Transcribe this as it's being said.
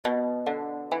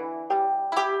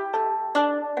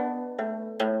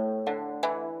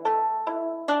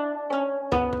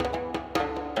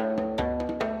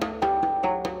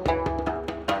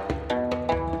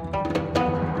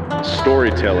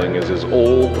storytelling is as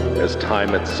old as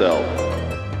time itself.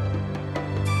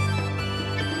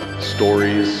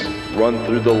 Stories run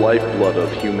through the lifeblood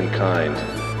of humankind.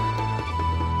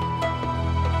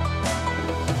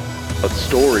 But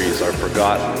stories are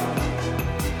forgotten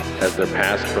as they're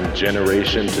passed from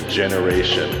generation to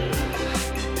generation.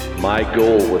 My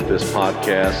goal with this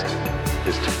podcast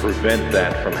is to prevent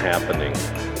that from happening.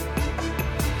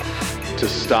 To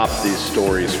stop these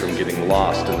stories from getting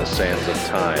lost in the sands of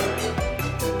time.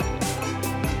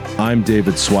 I'm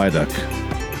David Swiduk,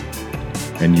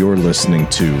 and you're listening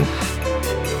to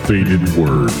Faded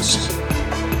Words.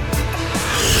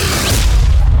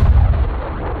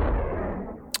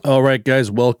 All right,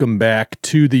 guys, welcome back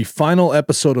to the final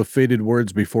episode of Faded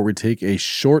Words before we take a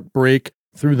short break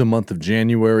through the month of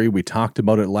January. We talked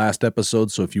about it last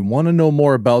episode, so if you want to know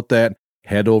more about that,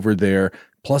 head over there.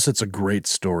 Plus, it's a great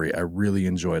story. I really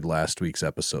enjoyed last week's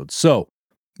episode. So,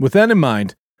 with that in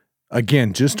mind,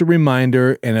 again, just a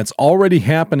reminder, and it's already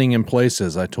happening in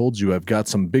places. I told you I've got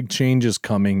some big changes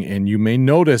coming, and you may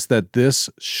notice that this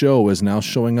show is now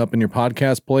showing up in your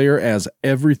podcast player as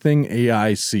Everything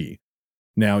AIC.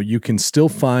 Now, you can still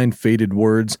find Faded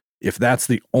Words. If that's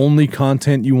the only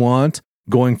content you want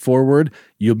going forward,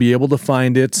 you'll be able to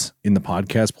find it in the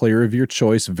podcast player of your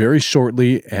choice very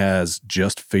shortly as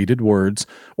just Faded Words,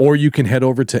 or you can head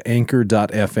over to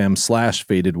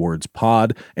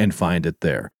anchor.fm/fadedwordspod and find it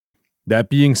there. That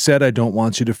being said, I don't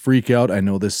want you to freak out. I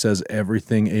know this says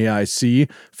Everything AIC.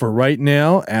 For right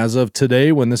now, as of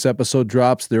today, when this episode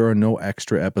drops, there are no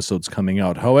extra episodes coming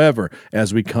out. However,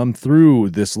 as we come through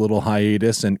this little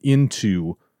hiatus and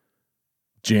into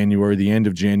January, the end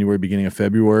of January, beginning of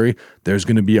February, there's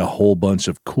going to be a whole bunch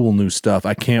of cool new stuff.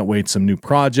 I can't wait. Some new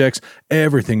projects,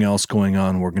 everything else going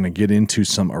on. We're going to get into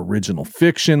some original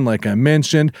fiction, like I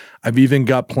mentioned. I've even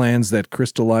got plans that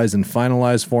crystallize and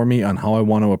finalize for me on how I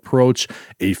want to approach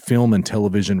a film and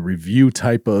television review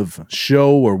type of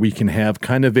show where we can have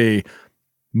kind of a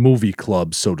movie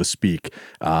club, so to speak,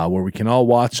 where we can all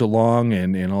watch along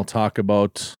and I'll talk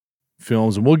about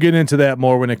films, and we'll get into that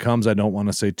more when it comes. I don't want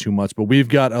to say too much, but we've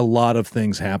got a lot of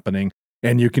things happening,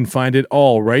 and you can find it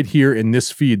all right here in this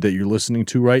feed that you're listening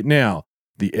to right now,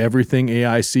 the Everything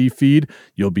AIC feed.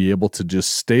 You'll be able to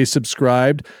just stay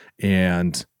subscribed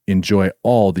and enjoy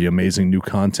all the amazing new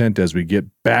content as we get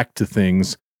back to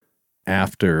things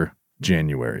after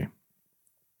January.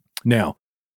 Now,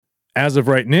 as of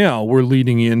right now, we're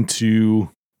leading into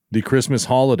the Christmas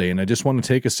holiday, and I just want to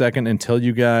take a second and tell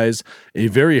you guys a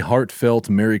very heartfelt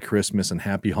Merry Christmas and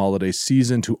Happy Holiday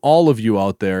season to all of you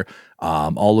out there,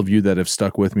 all of you that have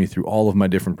stuck with me through all of my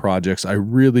different projects. I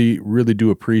really, really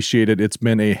do appreciate it. It's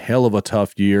been a hell of a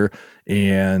tough year,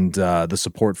 and the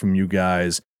support from you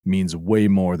guys means way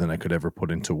more than I could ever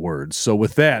put into words. So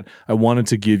with that, I wanted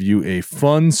to give you a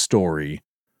fun story,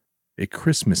 a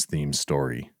Christmas-themed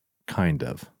story, kind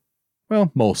of.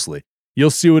 Well, mostly. You'll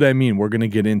see what I mean. We're going to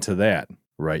get into that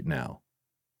right now.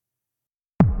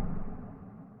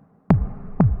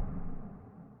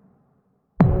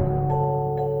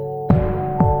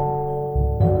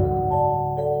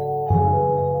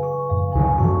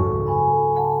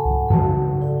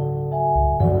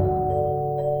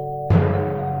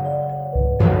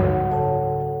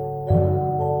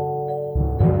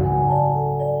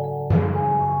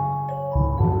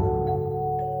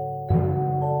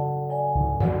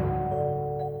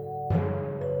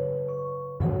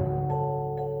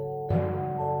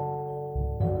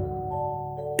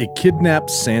 A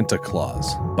Kidnapped Santa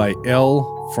Claus by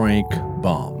L. Frank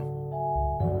Baum.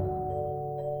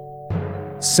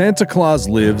 Santa Claus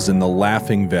lives in the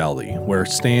Laughing Valley, where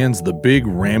stands the big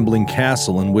rambling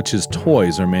castle in which his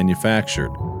toys are manufactured.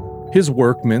 His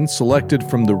workmen, selected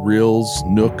from the Ryls,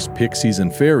 Knooks, Pixies,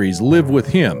 and Fairies, live with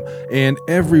him, and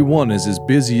everyone is as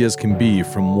busy as can be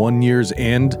from one year's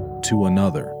end to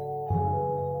another.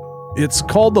 It's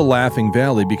called the Laughing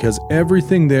Valley because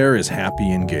everything there is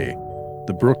happy and gay.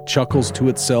 The brook chuckles to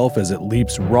itself as it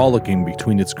leaps rollicking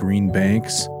between its green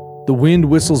banks. The wind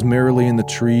whistles merrily in the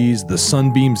trees, the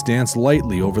sunbeams dance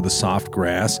lightly over the soft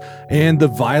grass, and the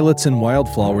violets and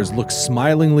wildflowers look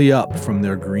smilingly up from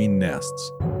their green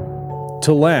nests.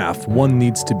 To laugh, one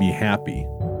needs to be happy.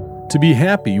 To be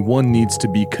happy, one needs to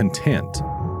be content.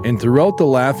 And throughout the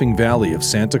Laughing Valley of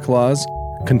Santa Claus,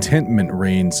 contentment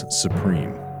reigns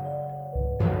supreme.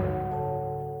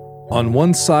 On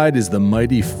one side is the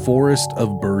mighty forest of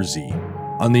Burzee.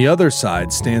 On the other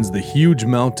side stands the huge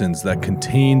mountains that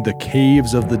contain the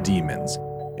caves of the demons.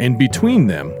 And between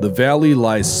them, the valley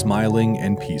lies smiling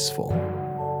and peaceful.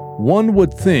 One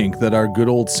would think that our good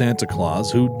old Santa Claus,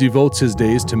 who devotes his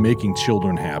days to making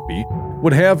children happy,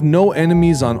 would have no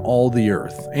enemies on all the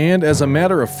earth, and as a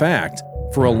matter of fact,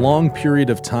 for a long period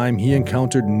of time he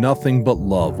encountered nothing but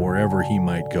love wherever he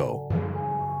might go.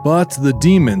 But the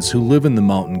demons who live in the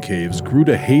mountain caves grew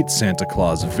to hate Santa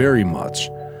Claus very much,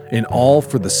 and all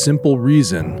for the simple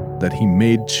reason that he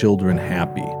made children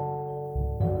happy.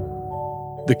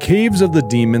 The caves of the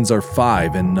demons are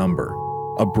 5 in number.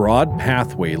 A broad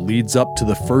pathway leads up to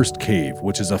the first cave,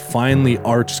 which is a finely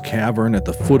arched cavern at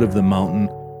the foot of the mountain,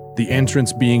 the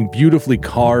entrance being beautifully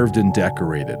carved and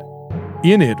decorated.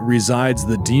 In it resides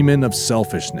the demon of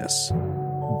selfishness.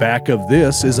 Back of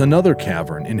this is another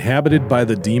cavern inhabited by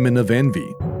the demon of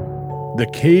envy. The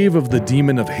cave of the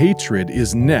demon of hatred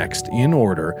is next in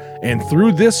order, and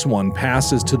through this one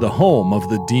passes to the home of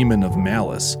the demon of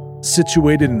malice,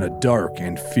 situated in a dark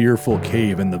and fearful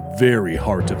cave in the very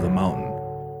heart of the mountain.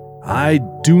 I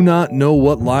do not know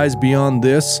what lies beyond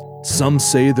this. Some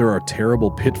say there are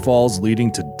terrible pitfalls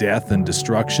leading to death and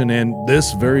destruction, and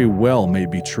this very well may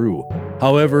be true.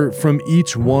 However, from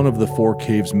each one of the 4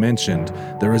 caves mentioned,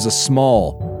 there is a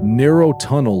small, narrow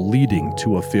tunnel leading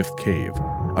to a 5th cave,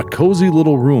 a cozy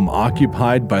little room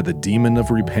occupied by the demon of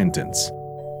repentance.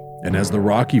 And as the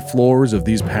rocky floors of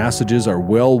these passages are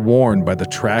well worn by the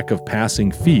track of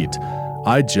passing feet,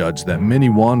 I judge that many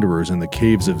wanderers in the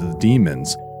caves of the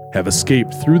demons have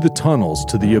escaped through the tunnels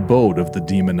to the abode of the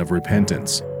demon of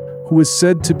repentance, who is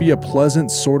said to be a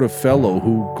pleasant sort of fellow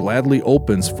who gladly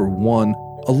opens for one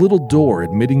a little door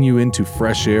admitting you into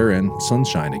fresh air and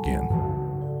sunshine again.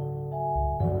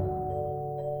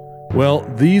 Well,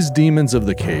 these demons of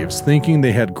the caves, thinking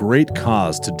they had great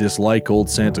cause to dislike old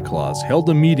Santa Claus, held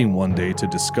a meeting one day to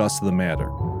discuss the matter.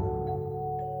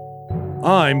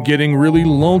 "I'm getting really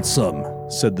lonesome,"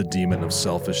 said the demon of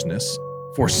selfishness.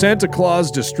 "For Santa Claus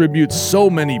distributes so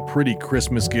many pretty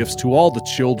Christmas gifts to all the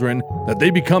children that they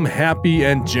become happy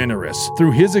and generous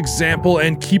through his example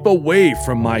and keep away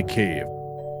from my cave."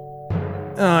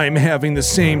 "I'm having the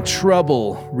same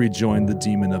trouble," rejoined the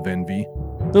demon of envy.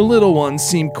 "The little ones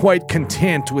seem quite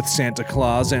content with Santa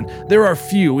Claus, and there are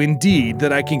few indeed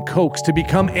that I can coax to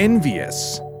become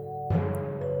envious."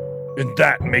 "And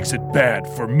that makes it bad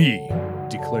for me,"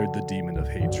 declared the demon of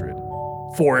hatred.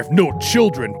 "For if no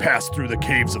children pass through the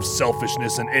caves of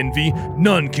selfishness and envy,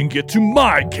 none can get to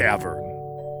my cavern."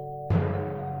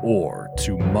 "Or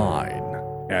to mine,"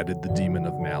 added the demon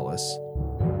of malice.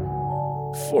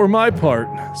 "For my part,"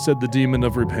 said the demon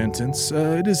of repentance,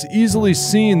 "it is easily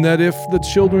seen that if the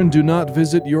children do not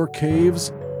visit your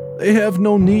caves, they have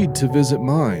no need to visit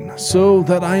mine, so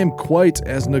that I am quite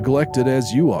as neglected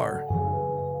as you are."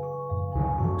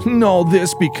 "All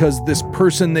this because this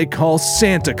person they call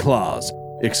Santa Claus,"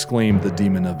 exclaimed the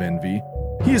demon of envy.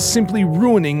 "He is simply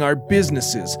ruining our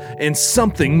businesses, and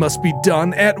something must be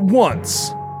done at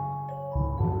once."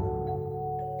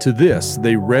 To this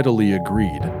they readily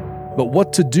agreed, but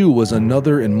what to do was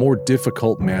another and more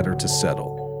difficult matter to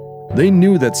settle. They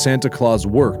knew that Santa Claus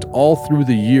worked all through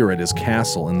the year at his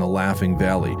castle in the Laughing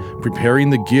Valley, preparing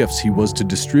the gifts he was to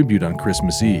distribute on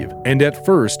Christmas Eve, and at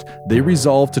first they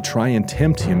resolved to try and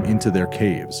tempt him into their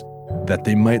caves, that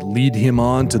they might lead him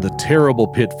on to the terrible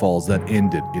pitfalls that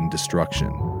ended in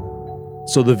destruction.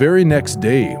 So the very next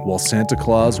day, while Santa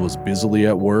Claus was busily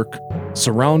at work,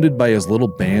 surrounded by his little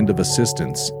band of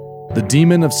assistants, the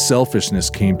demon of selfishness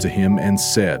came to him and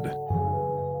said,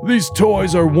 "These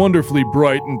toys are wonderfully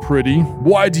bright and pretty.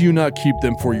 Why do you not keep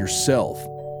them for yourself?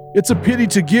 It's a pity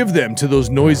to give them to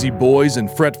those noisy boys and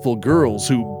fretful girls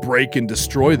who break and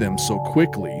destroy them so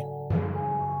quickly."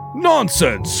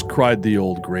 "Nonsense!" cried the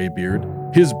old graybeard,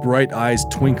 his bright eyes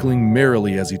twinkling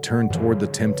merrily as he turned toward the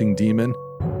tempting demon.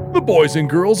 "The boys and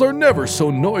girls are never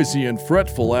so noisy and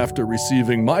fretful after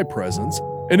receiving my presents,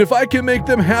 and if I can make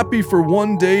them happy for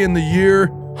one day in the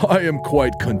year, I am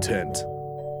quite content."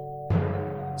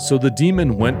 So the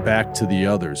demon went back to the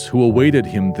others who awaited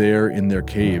him there in their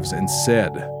caves and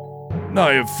said,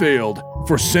 "I have failed,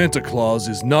 for Santa Claus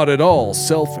is not at all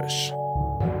selfish."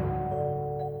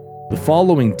 The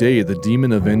following day, the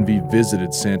demon of envy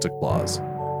visited Santa Claus.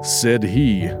 Said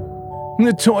he,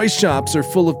 "The toy shops are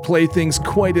full of playthings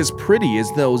quite as pretty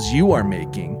as those you are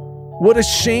making. What a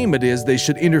shame it is they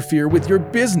should interfere with your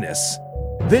business.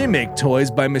 They make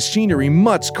toys by machinery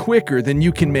much quicker than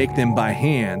you can make them by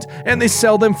hand, and they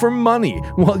sell them for money,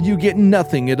 while you get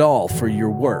nothing at all for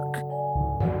your work."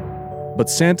 But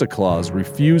Santa Claus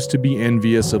refused to be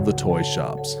envious of the toy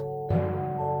shops.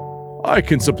 "I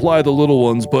can supply the little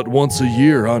ones but once a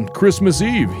year on Christmas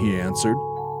Eve," he answered.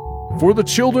 "For the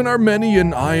children are many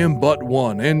and I am but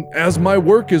one, and as my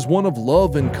work is one of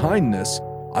love and kindness,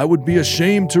 I would be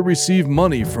ashamed to receive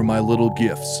money for my little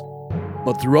gifts.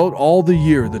 But throughout all the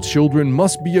year, the children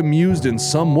must be amused in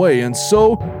some way, and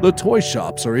so the toy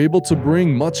shops are able to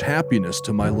bring much happiness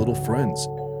to my little friends.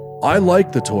 I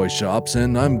like the toy shops,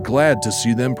 and I'm glad to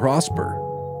see them prosper."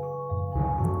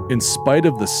 In spite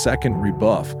of the second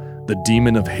rebuff, the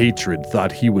demon of hatred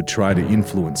thought he would try to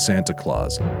influence Santa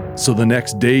Claus. So the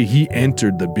next day, he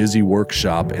entered the busy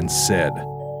workshop and said,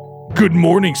 "Good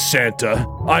morning, Santa.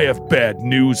 I have bad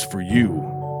news for you."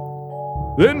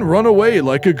 "Then run away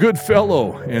like a good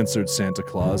fellow," answered Santa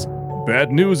Claus.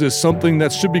 "Bad news is something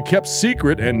that should be kept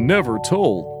secret and never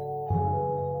told."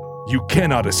 "You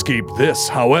cannot escape this,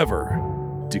 however,"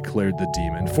 declared the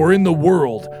demon, "for in the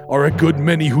world are a good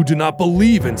many who do not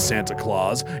believe in Santa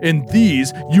Claus, and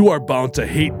these you are bound to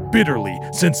hate bitterly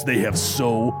since they have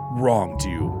so wronged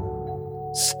you."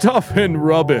 "Stuff and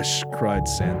rubbish," cried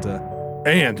Santa.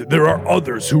 "And there are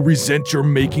others who resent your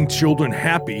making children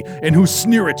happy and who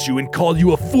sneer at you and call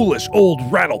you a foolish old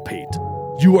rattlepate.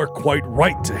 You are quite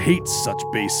right to hate such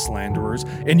base slanderers,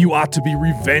 and you ought to be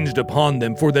revenged upon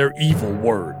them for their evil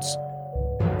words."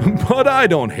 "But I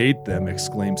don't hate them,"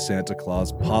 exclaimed Santa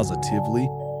Claus positively.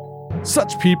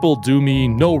 "Such people do me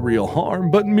no real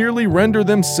harm, but merely render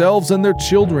themselves and their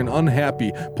children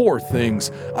unhappy. Poor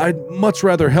things. I'd much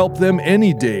rather help them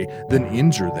any day than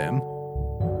injure them."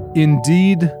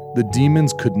 Indeed, the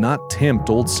demons could not tempt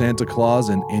old Santa Claus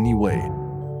in any way.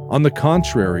 On the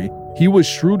contrary, he was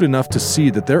shrewd enough to see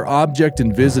that their object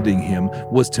in visiting him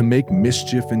was to make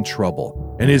mischief and trouble,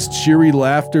 and his cheery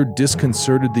laughter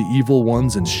disconcerted the evil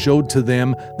ones and showed to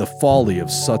them the folly of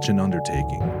such an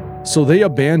undertaking. So they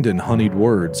abandoned honeyed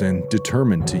words and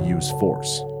determined to use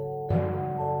force.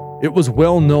 It was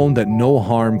well known that no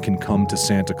harm can come to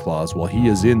Santa Claus while he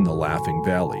is in the Laughing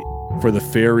Valley, for the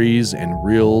fairies and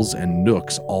ryls and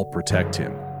nooks all protect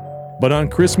him. But on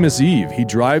Christmas Eve, he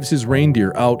drives his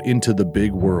reindeer out into the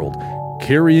big world,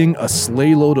 carrying a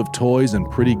sleigh load of toys and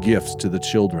pretty gifts to the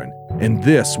children. And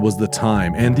this was the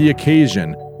time and the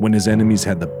occasion when his enemies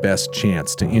had the best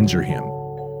chance to injure him.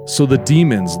 So the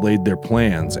demons laid their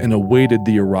plans and awaited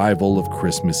the arrival of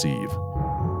Christmas Eve.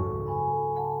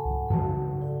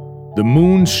 The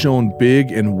moon shone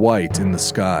big and white in the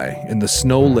sky, and the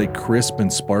snow lay crisp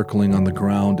and sparkling on the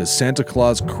ground as Santa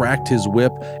Claus cracked his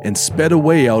whip and sped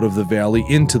away out of the valley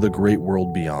into the great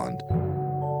world beyond.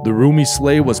 The roomy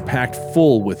sleigh was packed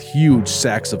full with huge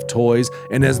sacks of toys,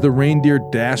 and as the reindeer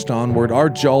dashed onward, our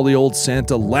jolly old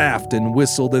Santa laughed and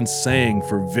whistled and sang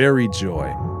for very joy.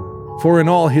 For in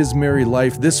all his merry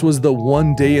life, this was the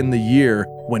one day in the year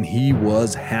when he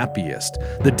was happiest,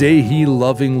 the day he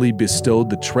lovingly bestowed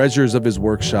the treasures of his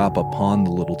workshop upon the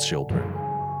little children.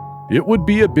 It would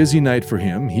be a busy night for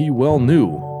him, he well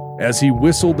knew. As he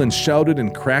whistled and shouted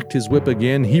and cracked his whip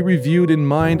again, he reviewed in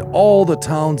mind all the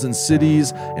towns and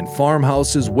cities and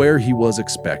farmhouses where he was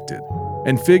expected,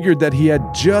 and figured that he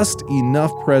had just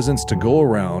enough presents to go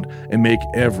around and make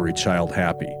every child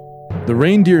happy. The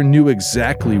reindeer knew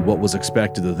exactly what was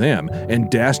expected of them and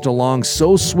dashed along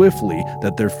so swiftly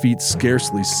that their feet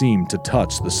scarcely seemed to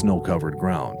touch the snow-covered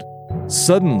ground.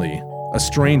 Suddenly, a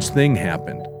strange thing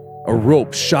happened. A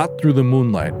rope shot through the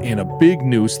moonlight, and a big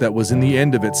noose that was in the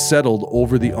end of it settled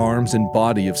over the arms and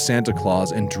body of Santa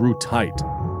Claus and drew tight.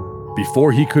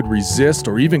 Before he could resist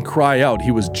or even cry out,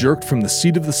 he was jerked from the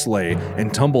seat of the sleigh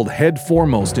and tumbled head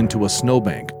foremost into a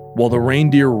snowbank, while the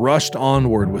reindeer rushed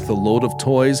onward with the load of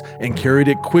toys and carried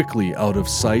it quickly out of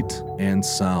sight and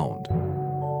sound.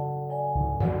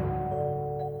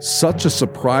 Such a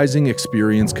surprising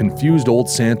experience confused old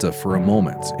Santa for a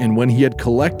moment, and when he had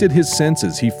collected his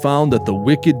senses, he found that the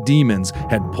wicked demons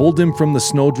had pulled him from the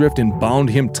snowdrift and bound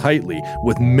him tightly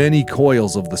with many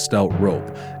coils of the stout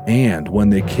rope. And when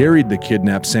they carried the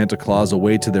kidnapped Santa Claus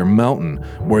away to their mountain,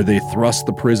 where they thrust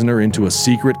the prisoner into a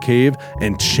secret cave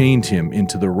and chained him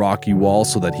into the rocky wall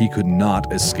so that he could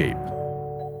not escape.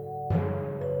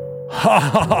 "Ha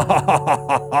ha ha ha ha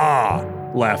ha ha!"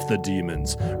 laughed the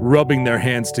demons, rubbing their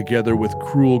hands together with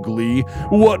cruel glee.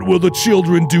 "What will the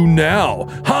children do now?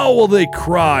 How will they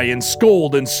cry and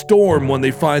scold and storm when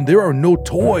they find there are no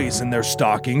toys in their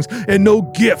stockings and no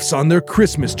gifts on their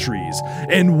Christmas trees?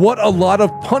 And what a lot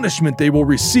of punishment they will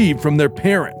receive from their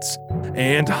parents!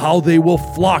 And how they will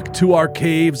flock to our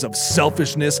caves of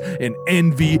selfishness and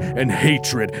envy and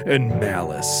hatred and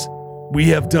malice. We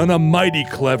have done a mighty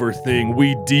clever thing,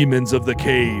 we demons of the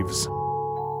caves."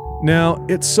 Now,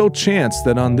 it so chanced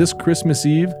that on this Christmas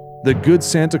Eve, the good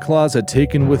Santa Claus had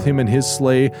taken with him in his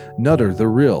sleigh Nutter the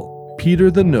Ryl,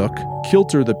 Peter the Nook,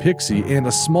 Kilter the Pixie, and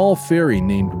a small fairy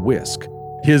named Whisk,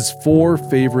 his 4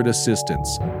 favorite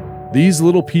assistants. These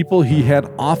little people he had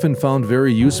often found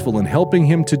very useful in helping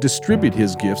him to distribute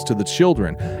his gifts to the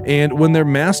children, and when their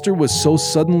master was so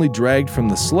suddenly dragged from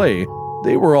the sleigh,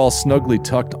 they were all snugly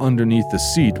tucked underneath the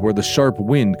seat where the sharp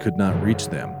wind could not reach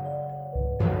them.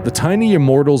 The tiny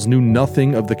immortals knew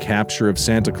nothing of the capture of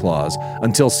Santa Claus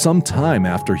until some time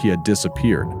after he had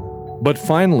disappeared. But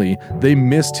finally, they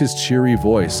missed his cheery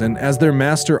voice, and as their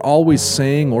master always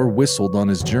sang or whistled on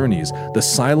his journeys, the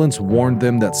silence warned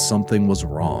them that something was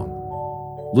wrong.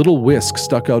 Little Whisk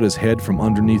stuck out his head from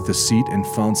underneath the seat and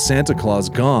found Santa Claus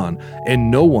gone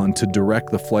and no one to direct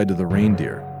the flight of the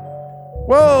reindeer.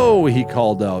 "Whoa!" he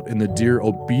called out, and the deer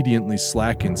obediently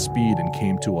slackened speed and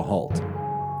came to a halt.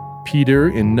 Peter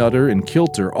and Nutter and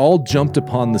Kilter all jumped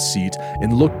upon the seat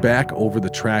and looked back over the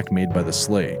track made by the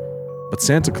sleigh. But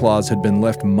Santa Claus had been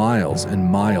left miles and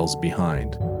miles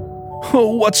behind.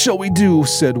 "Oh, what shall we do?"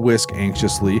 said Whisk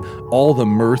anxiously, all the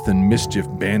mirth and mischief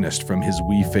banished from his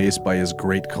wee face by his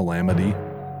great calamity.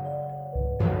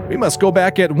 "We must go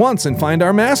back at once and find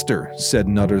our master," said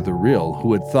Nutter the Rill,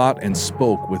 who had thought and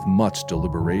spoke with much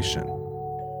deliberation.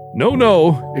 "No,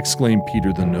 no," exclaimed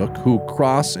Peter the Knook, who,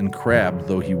 cross and crabbed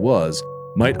though he was,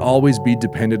 might always be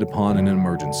depended upon in an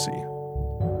emergency.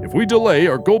 "If we delay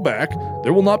or go back,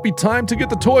 there will not be time to get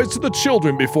the toys to the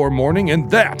children before morning, and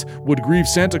that would grieve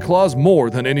Santa Claus more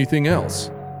than anything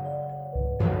else."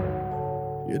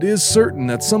 "It is certain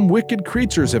that some wicked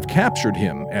creatures have captured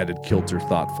him," added Kilter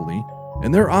thoughtfully,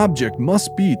 "and their object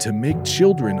must be to make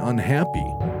children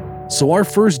unhappy. So our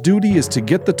first duty is to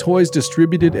get the toys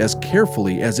distributed as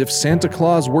carefully as if Santa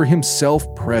Claus were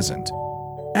himself present.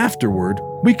 Afterward,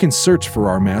 we can search for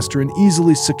our master and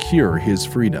easily secure his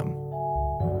freedom."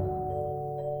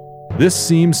 This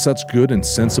seemed such good and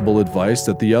sensible advice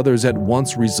that the others at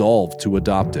once resolved to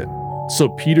adopt it. So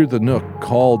Peter the Knook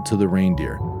called to the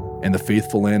reindeer, and the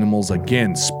faithful animals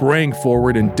again sprang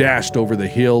forward and dashed over the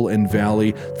hill and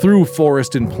valley, through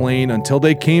forest and plain, until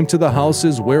they came to the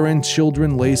houses wherein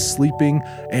children lay sleeping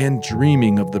and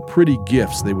dreaming of the pretty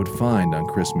gifts they would find on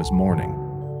Christmas morning.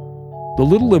 The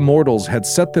little immortals had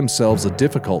set themselves a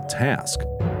difficult task,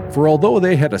 for although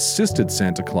they had assisted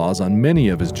Santa Claus on many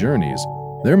of his journeys,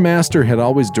 their master had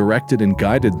always directed and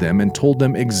guided them and told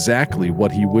them exactly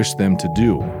what he wished them to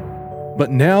do.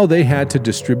 But now they had to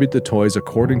distribute the toys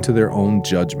according to their own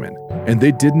judgment, and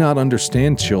they did not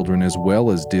understand children as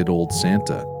well as did old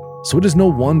Santa, so it is no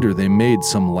wonder they made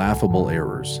some laughable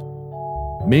errors.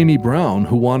 Mamie Brown,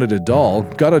 who wanted a doll,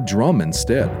 got a drum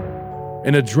instead.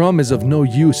 And a drum is of no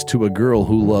use to a girl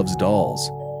who loves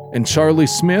dolls. And Charlie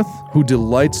Smith, who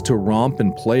delights to romp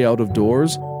and play out of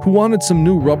doors, who wanted some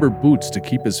new rubber boots to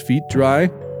keep his feet dry,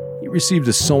 he received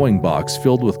a sewing box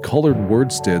filled with colored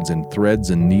worsted and threads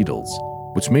and needles,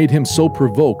 which made him so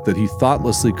provoked that he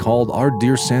thoughtlessly called our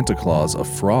dear Santa Claus a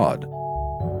fraud.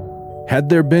 Had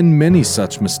there been many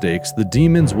such mistakes, the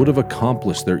demons would have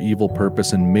accomplished their evil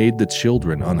purpose and made the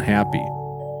children unhappy.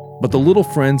 But the little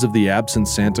friends of the absent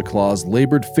Santa Claus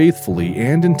labored faithfully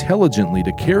and intelligently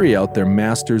to carry out their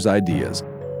master's ideas,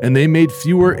 and they made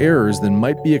fewer errors than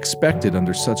might be expected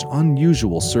under such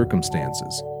unusual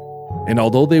circumstances. And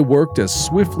although they worked as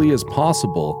swiftly as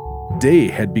possible, day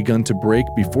had begun to break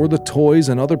before the toys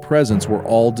and other presents were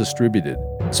all distributed.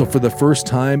 So for the first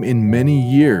time in many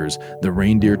years, the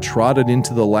reindeer trotted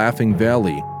into the Laughing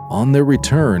Valley on their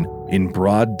return in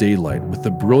broad daylight, with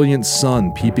the brilliant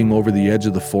sun peeping over the edge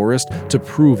of the forest to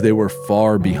prove they were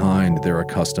far behind their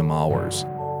accustomed hours.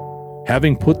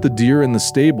 Having put the deer in the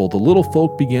stable, the little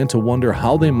folk began to wonder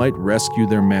how they might rescue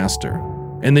their master,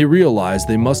 and they realized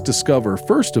they must discover,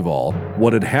 first of all,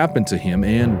 what had happened to him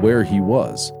and where he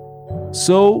was.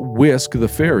 So Whisk the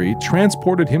fairy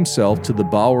transported himself to the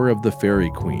bower of the Fairy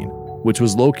Queen, which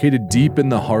was located deep in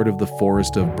the heart of the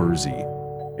forest of Burzee.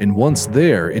 And once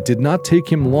there, it did not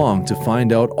take him long to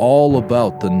find out all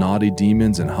about the naughty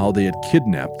demons and how they had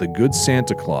kidnapped the good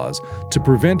Santa Claus to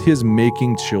prevent his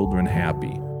making children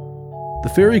happy.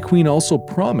 The Fairy Queen also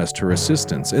promised her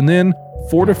assistance, and then,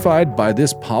 fortified by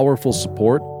this powerful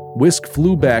support, Whisk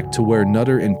flew back to where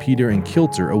Nutter and Peter and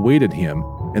Kilter awaited him,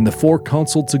 and the four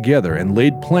counseled together and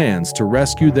laid plans to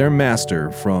rescue their master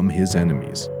from his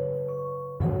enemies.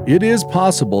 It is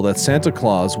possible that Santa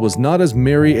Claus was not as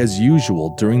merry as usual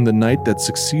during the night that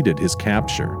succeeded his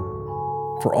capture.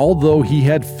 For although he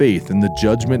had faith in the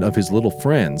judgment of his little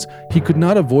friends, he could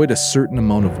not avoid a certain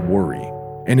amount of worry,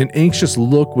 and an anxious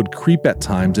look would creep at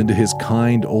times into his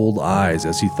kind old eyes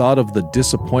as he thought of the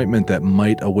disappointment that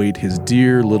might await his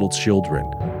dear little children.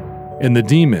 And the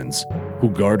demons, who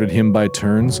guarded him by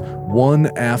turns, one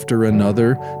after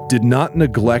another, did not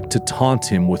neglect to taunt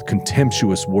him with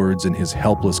contemptuous words in his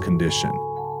helpless condition.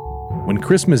 When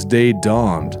Christmas Day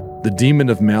dawned, The demon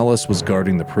of malice was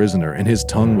guarding the prisoner, and his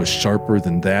tongue was sharper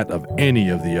than that of any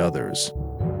of the others.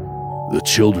 "The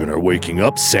children are waking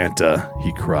up, Santa,"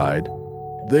 he cried.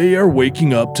 "They are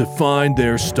waking up to find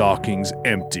their stockings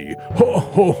empty. Ho,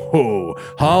 ho, ho!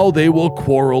 How they will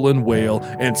quarrel and wail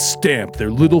and stamp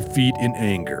their little feet in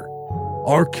anger.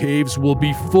 Our caves will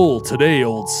be full today,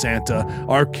 old Santa.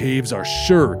 Our caves are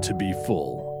sure to be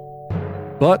full."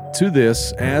 But to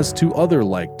this, as to other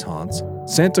like taunts,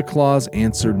 Santa Claus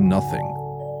answered nothing.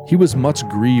 He was much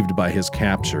grieved by his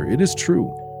capture, it is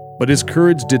true, but his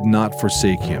courage did not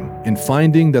forsake him, and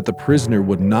finding that the prisoner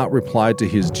would not reply to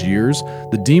his jeers,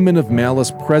 the demon of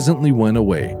malice presently went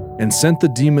away, and sent the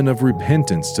demon of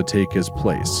repentance to take his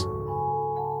place.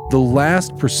 The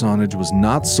last personage was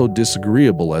not so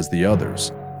disagreeable as the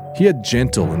others. He had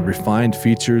gentle and refined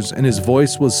features, and his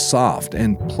voice was soft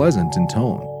and pleasant in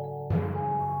tone.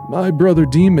 "My brother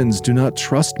demons do not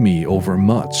trust me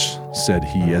overmuch," said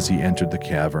he as he entered the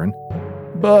cavern.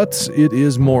 "But it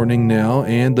is morning now,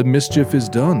 and the mischief is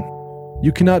done.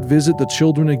 You cannot visit the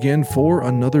children again for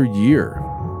another year."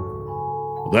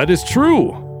 "That is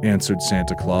true," answered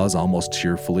Santa Claus almost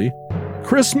cheerfully.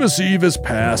 "Christmas Eve is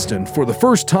past, and for the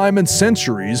first time in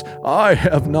centuries, I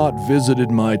have not visited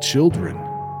my children."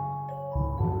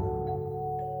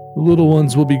 "The little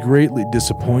ones will be greatly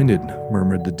disappointed,"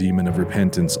 murmured the demon of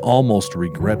repentance almost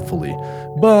regretfully,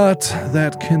 "but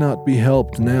that cannot be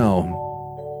helped now.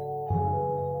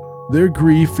 Their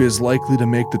grief is likely to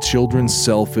make the children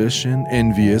selfish and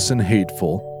envious and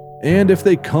hateful, and if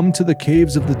they come to the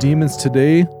caves of the demons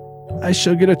today, I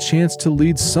shall get a chance to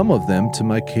lead some of them to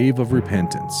my cave of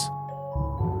repentance."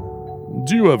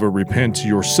 "Do you ever repent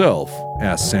yourself?"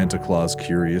 asked Santa Claus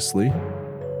curiously.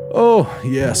 "Oh,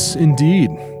 yes,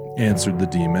 indeed," answered the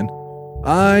demon.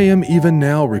 "I am even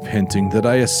now repenting that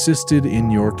I assisted in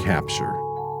your capture.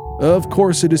 Of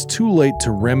course, it is too late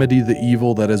to remedy the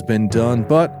evil that has been done,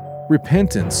 but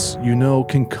repentance, you know,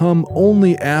 can come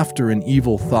only after an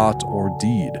evil thought or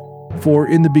deed, for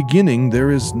in the beginning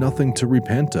there is nothing to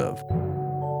repent of."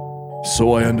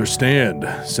 "So I understand,"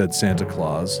 said Santa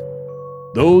Claus.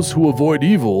 "Those who avoid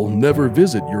evil never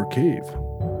visit your cave."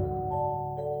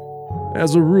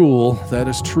 "As a rule, that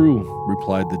is true,"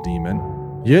 replied the demon.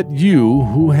 "Yet you,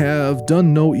 who have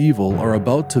done no evil, are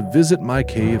about to visit my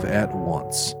cave at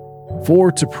once.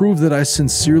 For to prove that I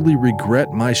sincerely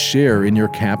regret my share in your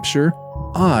capture,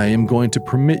 I am going to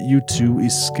permit you to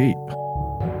escape."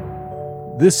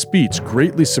 This speech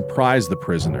greatly surprised the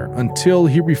prisoner until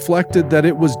he reflected that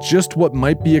it was just what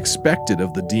might be expected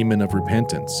of the demon of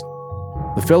repentance.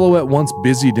 The fellow at once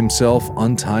busied himself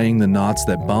untying the knots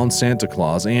that bound Santa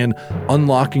Claus and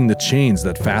unlocking the chains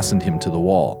that fastened him to the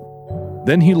wall.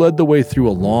 Then he led the way through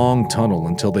a long tunnel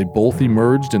until they both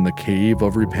emerged in the cave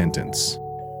of repentance.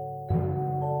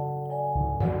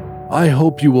 "I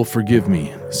hope you will forgive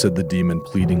me," said the demon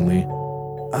pleadingly.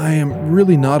 "I am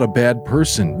really not a bad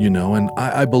person, you know, and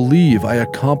I believe I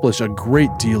accomplish a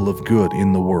great deal of good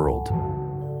in the world."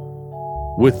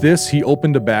 With this, he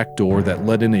opened a back door that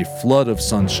let in a flood of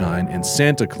sunshine, and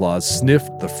Santa Claus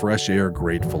sniffed the fresh air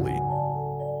gratefully.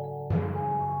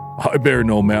 "I bear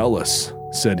no malice,"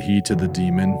 said he to the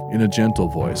demon in a gentle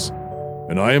voice,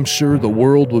 "and I am sure the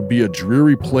world would be a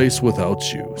dreary place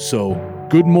without you, so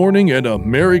good morning and a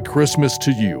Merry Christmas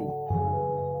to you."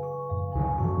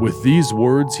 With these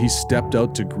words, he stepped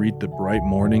out to greet the bright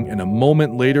morning, and a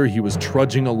moment later he was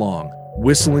trudging along,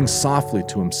 whistling softly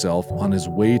to himself on his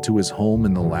way to his home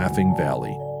in the Laughing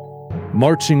Valley.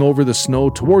 Marching over the snow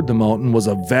toward the mountain was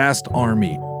a vast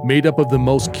army made up of the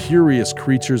most curious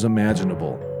creatures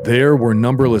imaginable. There were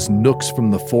numberless knooks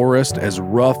from the forest, as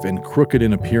rough and crooked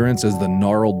in appearance as the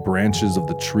gnarled branches of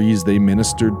the trees they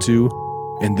ministered to,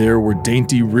 and there were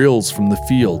dainty rills from the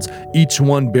fields, each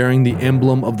one bearing the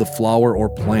emblem of the flower or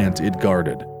plant it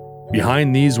guarded.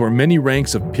 Behind these were many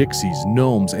ranks of pixies,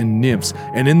 gnomes, and nymphs,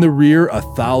 and in the rear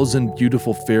 1,000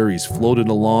 beautiful fairies floated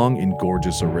along in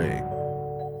gorgeous array.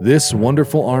 This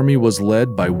wonderful army was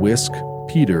led by Whisk,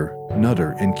 Peter,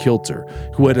 Nutter, and Kilter,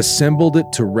 who had assembled it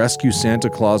to rescue Santa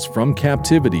Claus from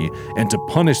captivity and to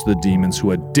punish the demons who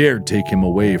had dared take him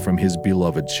away from his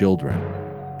beloved children.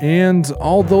 And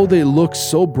although they looked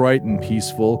so bright and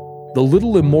peaceful, the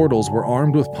little immortals were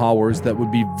armed with powers that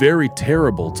would be very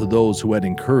terrible to those who had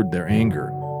incurred their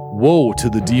anger. Woe to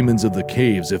the demons of the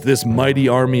caves if this mighty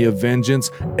army of vengeance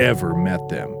ever met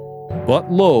them.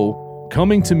 But lo,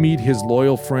 coming to meet his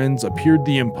loyal friends appeared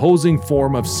the imposing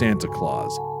form of Santa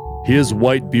Claus, his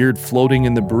white beard floating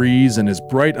in the breeze and his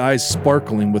bright eyes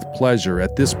sparkling with pleasure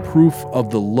at this proof of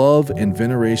the love and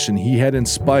veneration he had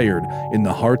inspired in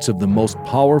the hearts of the most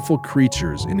powerful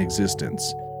creatures in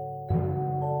existence.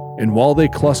 and while they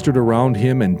clustered around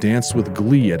him and danced with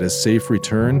glee at his safe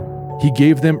return, he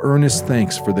gave them earnest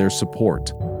thanks for their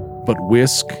support. But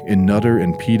Whisk, and Nutter,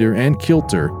 and Peter, and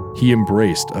Kilter he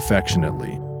embraced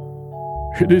affectionately.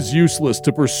 "It is useless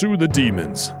to pursue the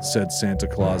demons," said Santa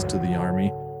Claus to the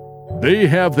army. "They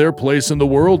have their place in the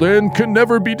world and can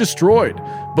never be destroyed,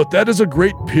 but that is a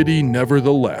great pity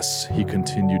nevertheless," he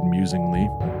continued musingly.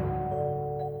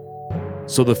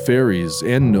 So the fairies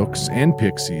and Nooks and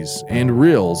Pixies and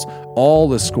Rills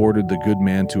all escorted the good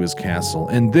man to his castle,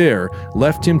 and there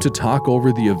left him to talk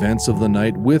over the events of the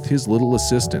night with his little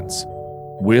assistants.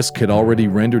 Whisk had already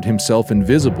rendered himself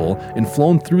invisible and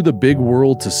flown through the big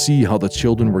world to see how the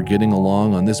children were getting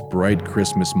along on this bright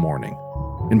Christmas morning.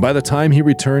 And by the time he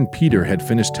returned, Peter had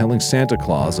finished telling Santa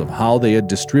Claus of how they had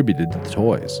distributed the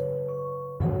toys.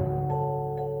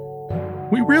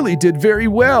 "We really did very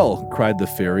well," cried the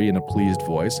fairy in a pleased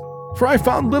voice, "for I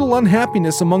found little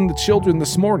unhappiness among the children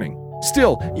this morning.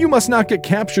 Still, you must not get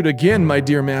captured again, my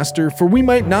dear master, for we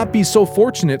might not be so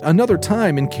fortunate another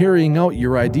time in carrying out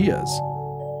your ideas."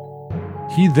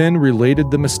 He then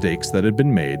related the mistakes that had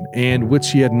been made, and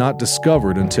which he had not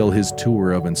discovered until his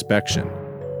tour of inspection.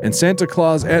 And Santa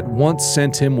Claus at once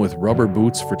sent him with rubber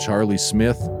boots for Charlie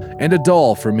Smith and a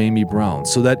doll for Mamie Brown,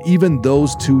 so that even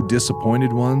those two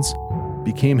disappointed ones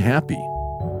became happy.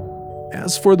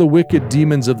 As for the wicked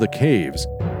demons of the caves,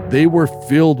 they were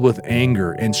filled with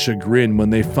anger and chagrin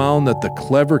when they found that the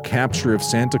clever capture of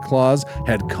Santa Claus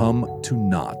had come to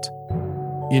naught.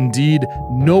 Indeed,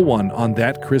 no one on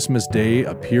that Christmas day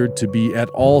appeared to be at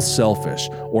all selfish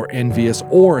or envious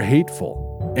or hateful.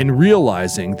 And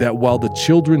realizing that while the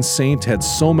children's saint had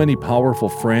so many powerful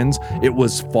friends, it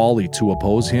was folly to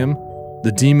oppose him,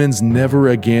 the demons never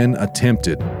again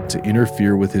attempted to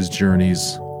interfere with his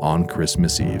journeys on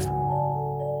Christmas Eve.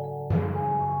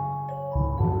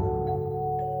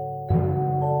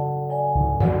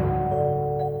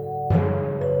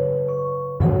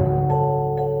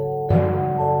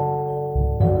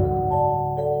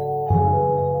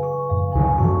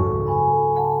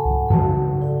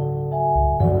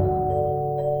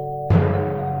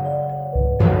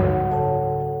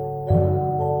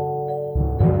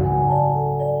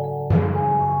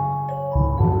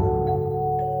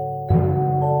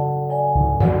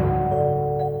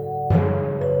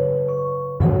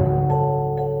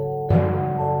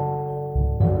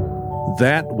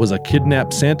 That was A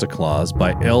Kidnapped Santa Claus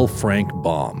by L. Frank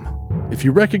Baum. If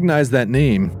you recognize that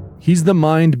name, he's the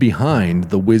mind behind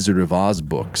the Wizard of Oz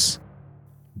books.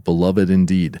 Beloved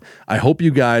indeed. I hope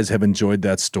you guys have enjoyed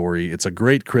that story. It's a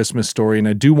great Christmas story, and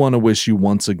I do want to wish you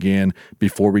once again,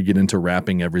 before we get into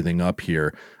wrapping everything up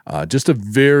here, just a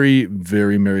very,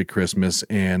 very Merry Christmas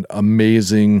and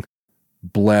amazing,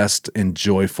 blessed, and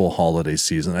joyful holiday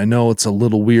season. I know it's a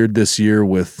little weird this year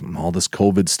with all this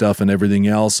COVID stuff and everything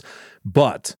else,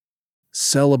 but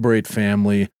celebrate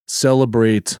family,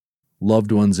 celebrate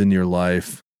loved ones in your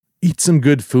life, eat some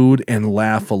good food, and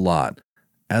laugh a lot.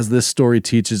 As this story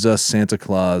teaches us, Santa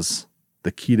Claus,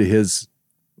 the key to his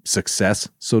success,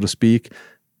 so to speak,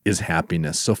 is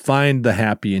happiness. So find the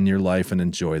happy in your life and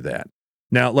enjoy that.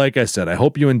 Now, like I said, I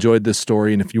hope you enjoyed this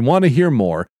story, and if you want to hear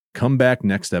more, come back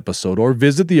next episode or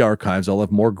visit the archives. I'll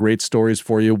have more great stories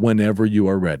for you whenever you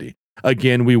are ready.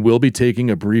 Again, we will be taking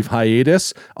a brief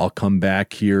hiatus. I'll come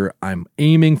back here. I'm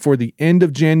aiming for the end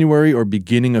of January or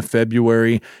beginning of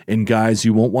February. And guys,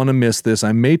 you won't want to miss this.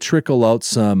 I may trickle out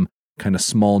some kind of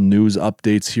small news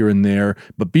updates here and there,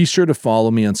 but be sure to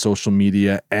follow me on social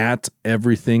media at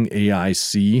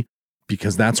EverythingAIC,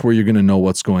 because that's where you're going to know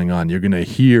what's going on. You're going to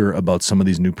hear about some of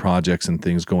these new projects and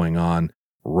things going on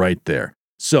right there.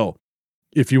 So,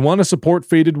 if you want to support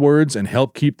Faded Words and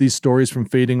help keep these stories from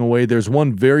fading away, there's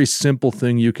one very simple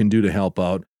thing you can do to help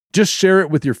out. Just share it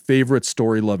with your favorite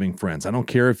story-loving friends. I don't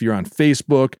care if you're on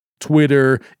Facebook,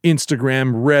 Twitter,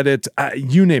 Instagram, Reddit,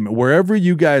 you name it. Wherever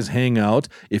you guys hang out,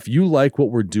 if you like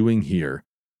what we're doing here,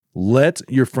 let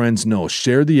your friends know.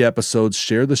 Share the episodes,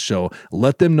 share the show.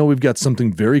 Let them know we've got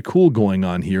something very cool going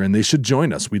on here, and they should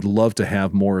join us. We'd love to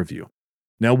have more of you.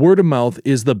 Now, word of mouth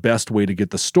is the best way to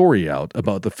get the story out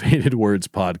about the Faded Words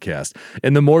podcast.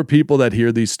 And the more people that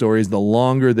hear these stories, the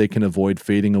longer they can avoid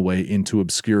fading away into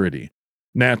obscurity.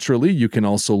 Naturally, you can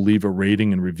also leave a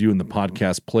rating and review in the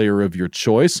podcast player of your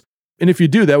choice. And if you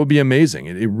do, that would be amazing.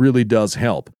 It really does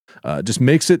help. Just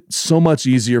makes it so much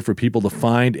easier for people to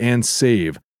find and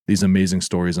save these amazing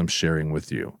stories I'm sharing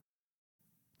with you.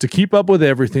 To keep up with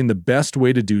everything, the best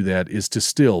way to do that is to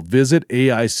still visit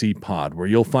AIC Pod, where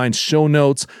you'll find show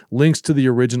notes, links to the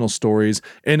original stories,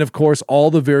 and of course,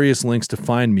 all the various links to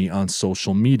find me on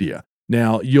social media.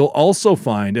 Now, you'll also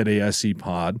find at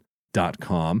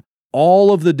AICpod.com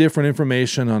all of the different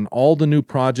information on all the new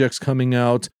projects coming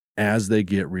out as they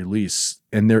get released.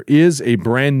 And there is a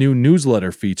brand new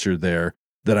newsletter feature there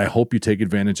that I hope you take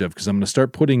advantage of, because I'm going to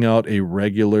start putting out a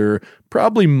regular,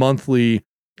 probably monthly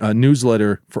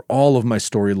newsletter for all of my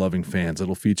story-loving fans.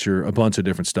 It'll feature a bunch of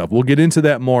different stuff. We'll get into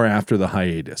that more after the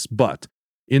hiatus. But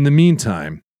in the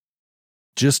meantime,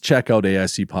 just check out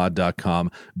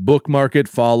AICpod.com, bookmark it,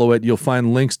 follow it. You'll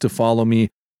find links to follow me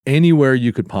anywhere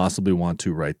you could possibly want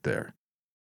to right there.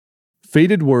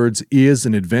 Faded Words is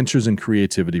an Adventures in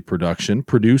Creativity production,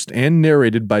 produced and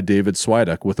narrated by David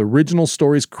Swiduck, with original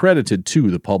stories credited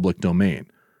to the public domain.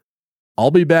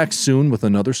 I'll be back soon with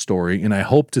another story, and I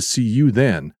hope to see you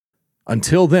then.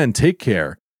 Until then, take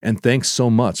care, and thanks so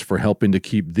much for helping to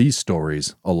keep these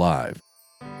stories alive.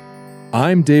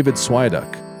 I'm David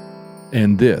Swiduck,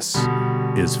 and this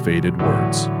is Faded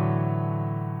Words.